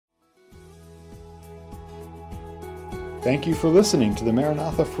Thank you for listening to the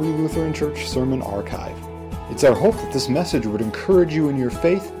Maranatha Free Lutheran Church Sermon Archive. It's our hope that this message would encourage you in your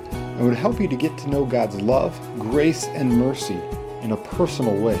faith and would help you to get to know God's love, grace, and mercy in a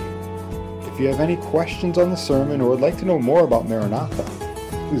personal way. If you have any questions on the sermon or would like to know more about Maranatha,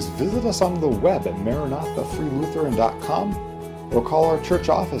 please visit us on the web at maranathafreelutheran.com or call our church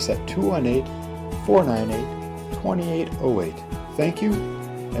office at 218-498-2808. Thank you,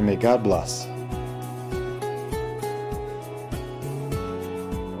 and may God bless.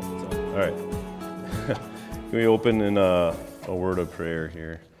 All right. Can we open in a word of prayer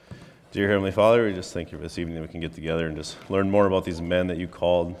here? Dear Heavenly Father, we just thank you for this evening that we can get together and just learn more about these men that you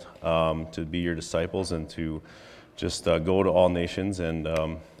called to be your disciples and to just go to all nations. And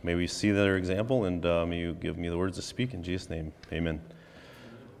may we see their example, and may you give me the words to speak in Jesus' name. Amen.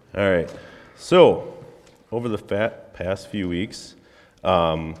 All right. So, over the past few weeks,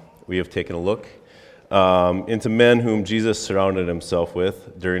 we have taken a look into men whom Jesus surrounded himself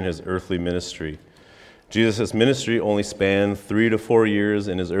with during his earthly ministry. Jesus' ministry only spanned 3 to 4 years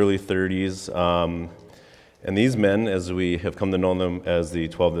in his early 30s, and these men, as we have come to know them as the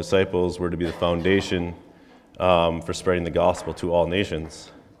 12 disciples, were to be the foundation for spreading the gospel to all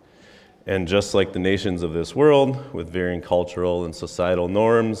nations. And just like the nations of this world, with varying cultural and societal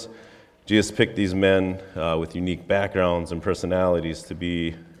norms, Jesus picked these men with unique backgrounds and personalities to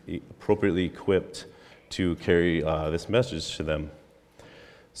be appropriately equipped to carry this message to them.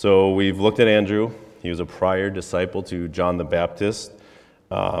 So we've looked at Andrew. He was a prior disciple to John the Baptist.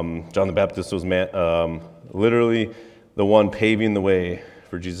 John the Baptist was literally the one paving the way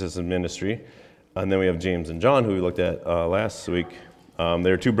for Jesus' ministry. And then we have James and John, who we looked at last week.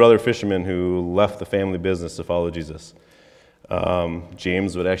 They were two brother fishermen who left the family business to follow Jesus.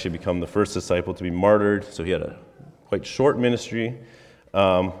 James would actually become the first disciple to be martyred, so he had a quite short ministry.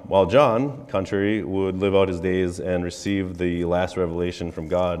 While John, contrary, would live out his days and receive the last revelation from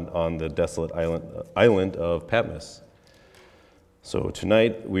God on the desolate island of Patmos. So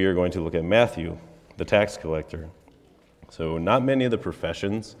tonight we are going to look at Matthew, the tax collector. So not many of the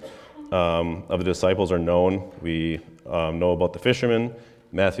professions of the disciples are known. We know about the fisherman,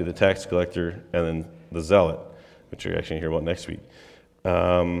 Matthew the tax collector, and then the zealot, which you're actually going to hear about next week.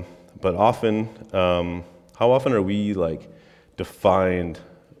 But often, how often are we defined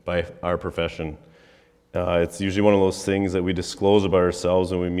by our profession? It's usually one of those things that we disclose about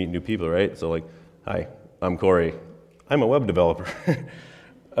ourselves when we meet new people, right? So hi, I'm Corey. I'm a web developer.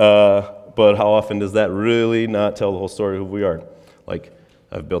 But how often does that really not tell the whole story of who we are?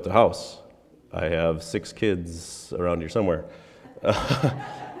 I've built a house. I have 6 kids around here somewhere.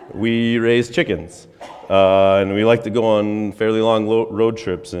 We raise chickens. And we like to go on fairly long road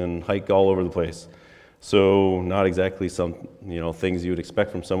trips and hike all over the place. So not exactly some things you would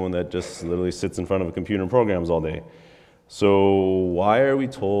expect from someone that just literally sits in front of a computer and programs all day. So why are we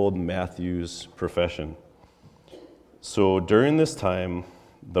told Matthew's profession? So during this time,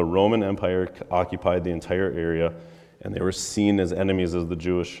 the Roman Empire occupied the entire area, and they were seen as enemies of the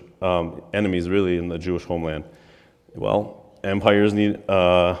Jewish enemies really in the Jewish homeland. Well, empires need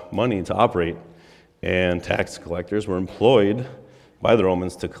money to operate, and tax collectors were employed by the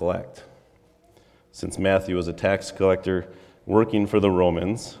Romans to collect. Since Matthew was a tax collector working for the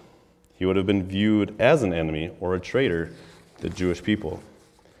Romans, he would have been viewed as an enemy or a traitor to the Jewish people.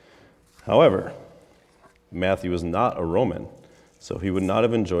 However, Matthew was not a Roman, so he would not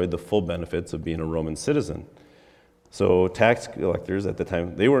have enjoyed the full benefits of being a Roman citizen. So tax collectors at the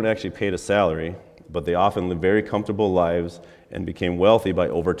time, they weren't actually paid a salary, but they often lived very comfortable lives and became wealthy by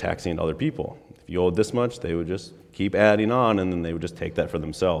overtaxing other people. If you owed this much, they would just keep adding on, and then they would just take that for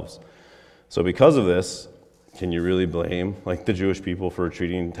themselves. So because of this, can you really blame the Jewish people for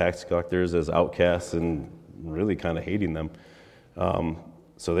treating tax collectors as outcasts and really kind of hating them?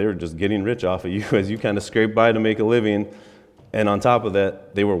 So they were just getting rich off of you as you kind of scrape by to make a living. And on top of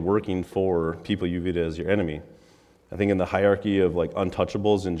that, they were working for people you viewed as your enemy. I think in the hierarchy of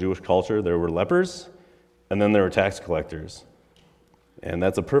untouchables in Jewish culture, there were lepers, and then there were tax collectors. And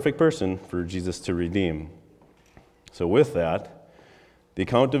that's a perfect person for Jesus to redeem. So with that, the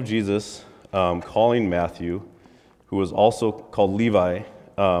account of Jesus calling Matthew, who was also called Levi,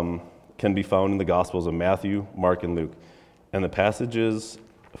 can be found in the Gospels of Matthew, Mark, and Luke. And the passages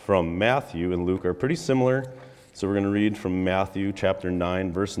from Matthew and Luke are pretty similar. So we're going to read from Matthew chapter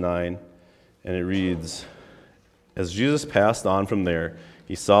 9, verse 9, and it reads, "As Jesus passed on from there,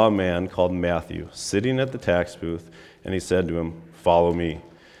 he saw a man called Matthew sitting at the tax booth, and he said to him, 'Follow me.'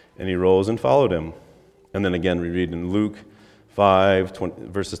 And he rose and followed him." And then again we read in Luke 5,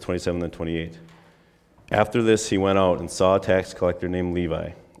 verses 27 and 28. "After this he went out and saw a tax collector named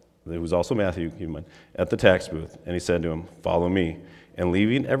Levi, it was also Matthew, keep in mind, at the tax booth, and he said to him, "Follow me." And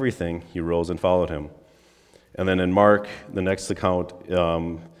leaving everything, he rose and followed him. And then in Mark, the next account,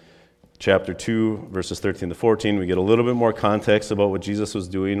 chapter 2, verses 13 to 14, we get a little bit more context about what Jesus was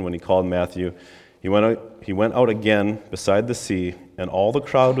doing when he called Matthew. He went out again beside the sea, and all the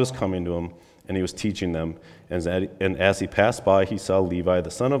crowd was coming to him, and he was teaching them. And as he passed by, he saw Levi,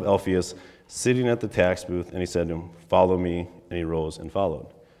 the son of Alphaeus, sitting at the tax booth, and he said to him, "Follow me," and he rose and followed.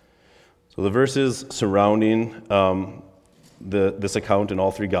 So the verses surrounding this account in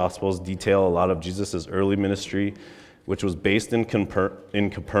all three Gospels detail a lot of Jesus' early ministry, which was based in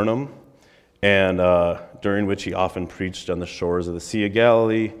Capernaum, and during which he often preached on the shores of the Sea of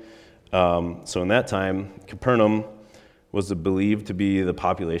Galilee. So in that time, Capernaum was believed to be the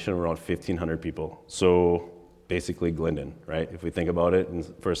population of around 1,500 people. So basically Glendon, right? If we think about it and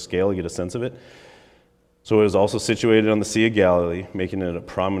for a scale, you get a sense of it. So it was also situated on the Sea of Galilee, making it a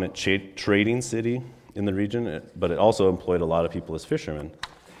prominent trading city in the region, but it also employed a lot of people as fishermen.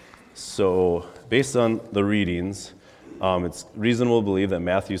 So based on the readings, it's reasonable to believe that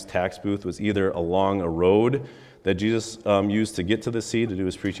Matthew's tax booth was either along a road that Jesus used to get to the sea to do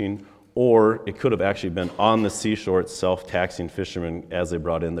his preaching, or it could have actually been on the seashore itself, taxing fishermen as they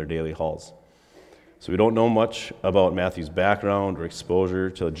brought in their daily hauls. So we don't know much about Matthew's background or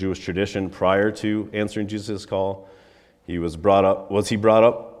exposure to Jewish tradition prior to answering Jesus' call. Was he brought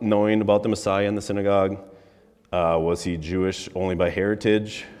up knowing about the Messiah in the synagogue? Was he Jewish only by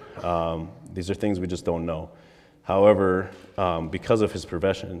heritage? These are things we just don't know. However, because of his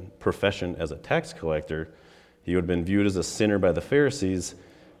profession as a tax collector, he would have been viewed as a sinner by the Pharisees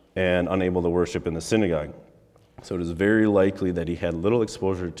and unable to worship in the synagogue. So it is very likely that he had little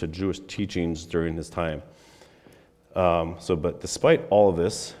exposure to Jewish teachings during his time. But despite all of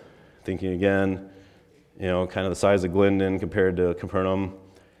this, thinking again, kind of the size of Glendon compared to Capernaum,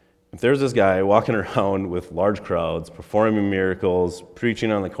 if there's this guy walking around with large crowds, performing miracles,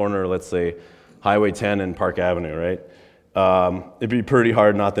 preaching on the corner, let's say, Highway 10 and Park Avenue, right? It'd be pretty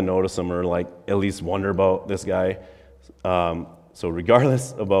hard not to notice him or at least wonder about this guy. So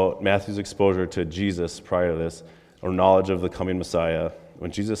regardless about Matthew's exposure to Jesus prior to this, or knowledge of the coming Messiah,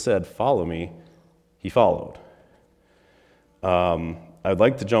 when Jesus said, "Follow me," he followed. I'd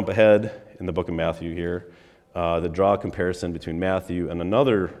like to jump ahead in the book of Matthew here to draw a comparison between Matthew and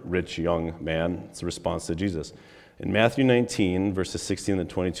another rich young man. It's a response to Jesus. In Matthew 19, verses 16 to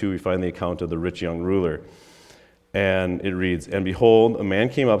 22, we find the account of the rich young ruler. And it reads, "And behold, a man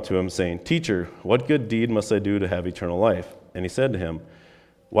came up to him, saying, 'Teacher, what good deed must I do to have eternal life?' And he said to him,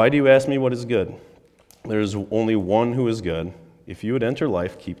 'Why do you ask me what is good? There is only one who is good. If you would enter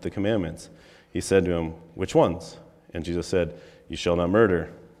life, keep the commandments.' He said to him, 'Which ones?' And Jesus said, 'You shall not murder.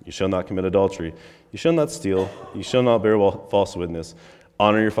 You shall not commit adultery. You shall not steal. You shall not bear false witness.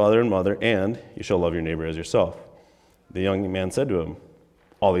 Honor your father and mother, and you shall love your neighbor as yourself.' The young man said to him,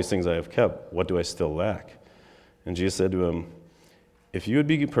 'All these things I have kept. What do I still lack?' And Jesus said to him, 'If you would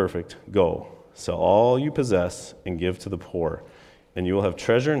be perfect, go, sell all you possess and give to the poor, and you will have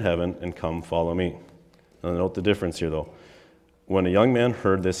treasure in heaven, and come follow me.'" Now note the difference here, though. When a young man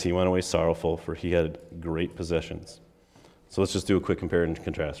heard this, he went away sorrowful, for he had great possessions. So let's just do a quick compare and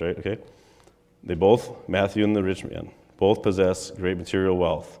contrast, right? Okay. They both, Matthew and the rich man, both possess great material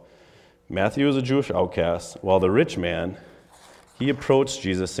wealth. Matthew is a Jewish outcast, while the rich man, he approached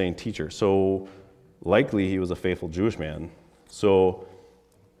Jesus saying, "Teacher." So likely he was a faithful Jewish man.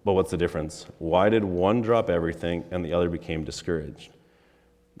 But what's the difference? Why did one drop everything and the other became discouraged?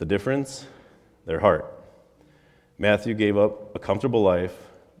 The difference? Their heart. Matthew gave up a comfortable life,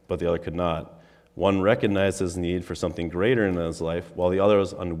 but the other could not. One recognized his need for something greater in his life, while the other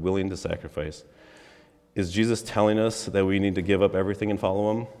was unwilling to sacrifice. Is Jesus telling us that we need to give up everything and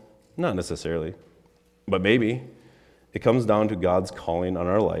follow him? Not necessarily, but maybe. It comes down to God's calling on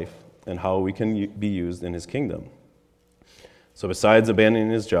our life and how we can be used in his kingdom. So besides abandoning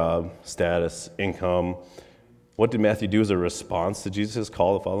his job, status, income, what did Matthew do as a response to Jesus'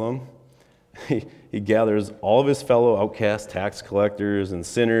 call to follow him? He gathers all of his fellow outcast tax collectors and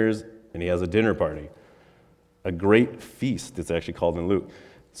sinners, and he has a dinner party. A great feast, it's actually called in Luke.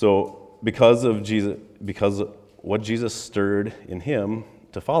 So because what Jesus stirred in him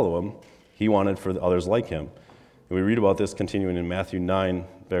to follow him, he wanted for the others like him. And we read about this continuing in Matthew 9,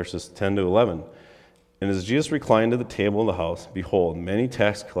 verses 10 to 11. "And as Jesus reclined at the table of the house, behold, many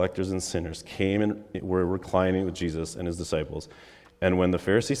tax collectors and sinners came and were reclining with Jesus and his disciples. And when the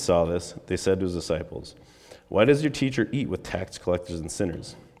Pharisees saw this, they said to his disciples, 'Why does your teacher eat with tax collectors and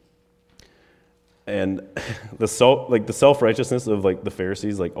sinners?'" And the self-righteousness of the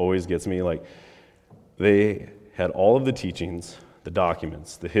Pharisees always gets me. They had all of the teachings, the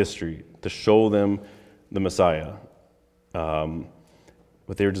documents, the history, to show them the Messiah.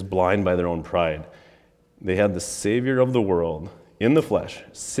 But they were just blind by their own pride. They had the Savior of the world in the flesh,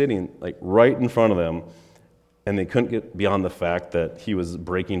 sitting like right in front of them, and they couldn't get beyond the fact that he was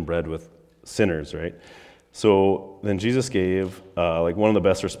breaking bread with sinners, right? So then Jesus gave like one of the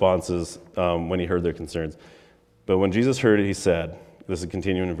best responses when he heard their concerns. But when Jesus heard it, he said, this is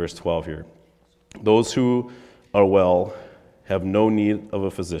continuing in verse 12 here, "Those who are well have no need of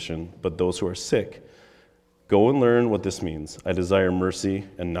a physician, but those who are sick. Go and learn what this means. I desire mercy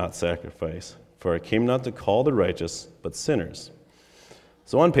and not sacrifice, for I came not to call the righteous, but sinners."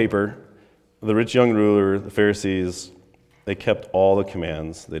 So on paper, the rich young ruler, the Pharisees, they kept all the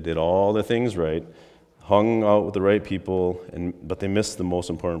commands. They did all the things right, hung out with the right people, but they missed the most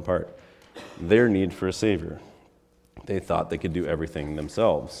important part, their need for a Savior. They thought they could do everything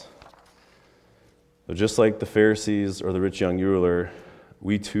themselves. So just like the Pharisees or the rich young ruler,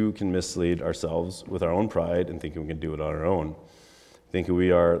 we too can mislead ourselves with our own pride and thinking we can do it on our own, thinking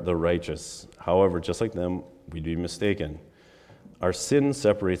we are the righteous. However, just like them, we'd be mistaken. Our sin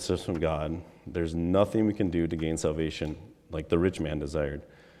separates us from God. There's nothing we can do to gain salvation like the rich man desired.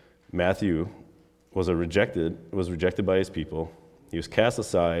 Matthew was rejected by his people. He was cast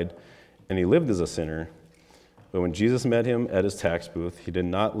aside, and he lived as a sinner. But when Jesus met him at his tax booth, he did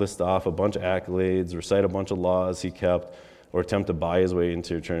not list off a bunch of accolades, recite a bunch of laws he kept, or attempt to buy his way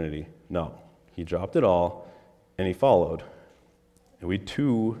into eternity. No, he dropped it all, and he followed. And we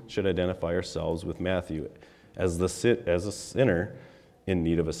too should identify ourselves with Matthew as a sinner in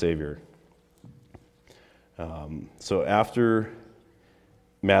need of a Savior. So after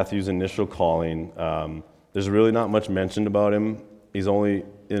Matthew's initial calling, there's really not much mentioned about him. He's only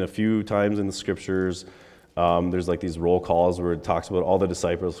in a few times in the scriptures. There's like these roll calls where it talks about all the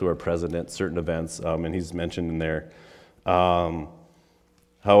disciples who are present at certain events, and he's mentioned in there.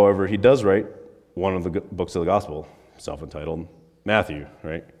 However, he does write one of the books of the gospel, self-entitled Matthew,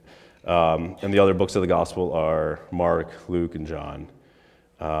 right? And the other books of the gospel are Mark, Luke, and John.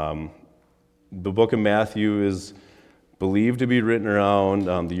 The book of Matthew is believed to be written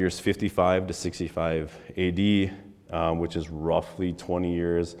around the years 55 to 65 AD, which is roughly 20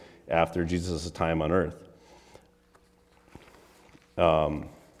 years after Jesus' time on earth. The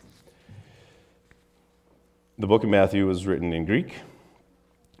book of Matthew was written in Greek,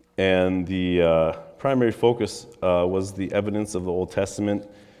 and the primary focus was the evidence of the Old Testament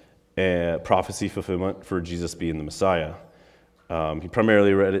and prophecy fulfillment for Jesus being the Messiah. He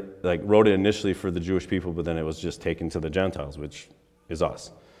primarily wrote it initially for the Jewish people, but then it was just taken to the Gentiles, which is us.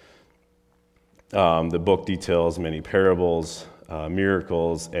 The book details many parables,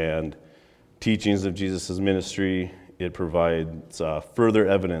 miracles, and teachings of Jesus' ministry. It provides further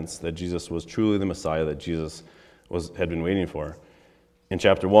evidence that Jesus was truly the Messiah that Jesus had been waiting for. In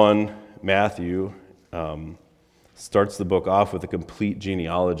chapter 1, Matthew starts the book off with a complete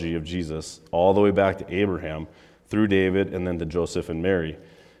genealogy of Jesus, all the way back to Abraham, through David, and then to Joseph and Mary.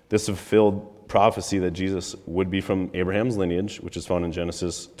 This fulfilled prophecy that Jesus would be from Abraham's lineage, which is found in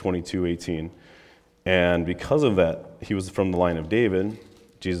Genesis 22:18. And because of that, he was from the line of David.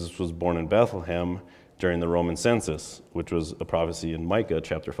 Jesus was born in Bethlehem during the Roman census, which was a prophecy in Micah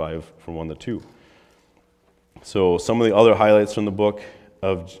chapter 5 from 1 to 2. So some of the other highlights from the book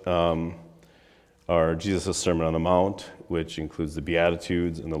are Jesus' Sermon on the Mount, which includes the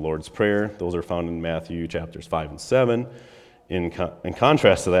Beatitudes and the Lord's Prayer. Those are found in Matthew chapters 5 and 7. In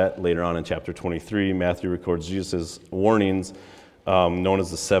contrast to that, later on in chapter 23, Matthew records Jesus' warnings, known as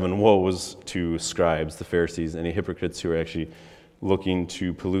the 7 woes to scribes, the Pharisees, any hypocrites who are actually looking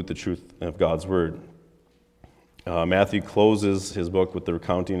to pollute the truth of God's word. Matthew closes his book with the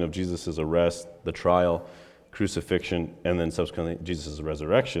recounting of Jesus' arrest, the trial, crucifixion, and then subsequently Jesus'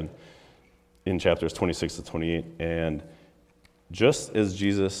 resurrection in chapters 26 to 28. And just as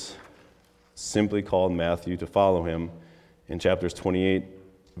Jesus simply called Matthew to follow him, in chapters 28,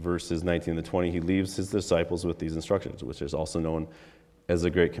 verses 19 to 20, he leaves his disciples with these instructions, which is also known as the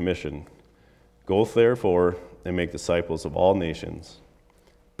Great Commission. Go therefore and make disciples of all nations,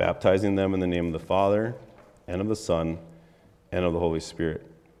 baptizing them in the name of the Father and of the Son and of the Holy Spirit,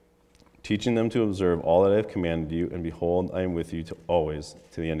 teaching them to observe all that I have commanded you, and behold, I am with you always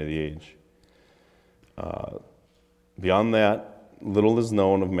to the end of the age. Beyond that, little is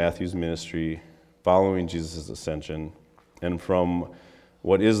known of Matthew's ministry following Jesus' ascension. And from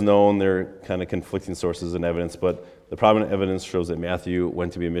what is known, there are kind of conflicting sources and evidence, but the prominent evidence shows that Matthew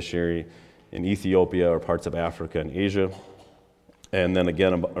went to be a missionary in Ethiopia or parts of Africa and Asia. And then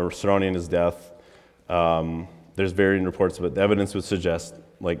again, surrounding his death, there's varying reports, but the evidence would suggest,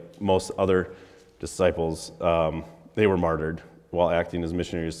 like most other disciples, they were martyred while acting as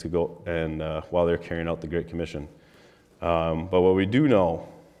missionaries to go and while they're carrying out the Great Commission. But what we do know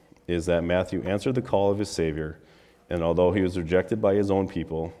is that Matthew answered the call of his Savior, and although he was rejected by his own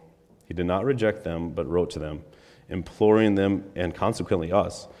people, he did not reject them, but wrote to them, imploring them, and consequently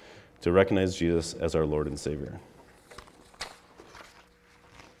us, to recognize Jesus as our Lord and Savior.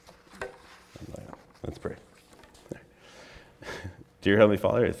 Let's pray. Dear Heavenly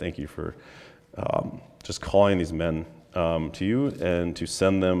Father, I thank you for just calling these men to you and to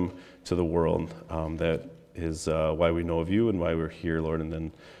send them to the world. That is why we know of you and why we're here, Lord. And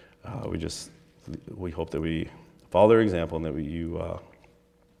then we hope that we follow their example and that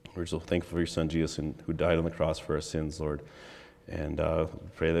we're so thankful for your Son, Jesus, who died on the cross for our sins, Lord. And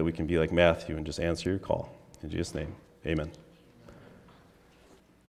pray that we can be like Matthew and just answer your call. In Jesus' name, amen.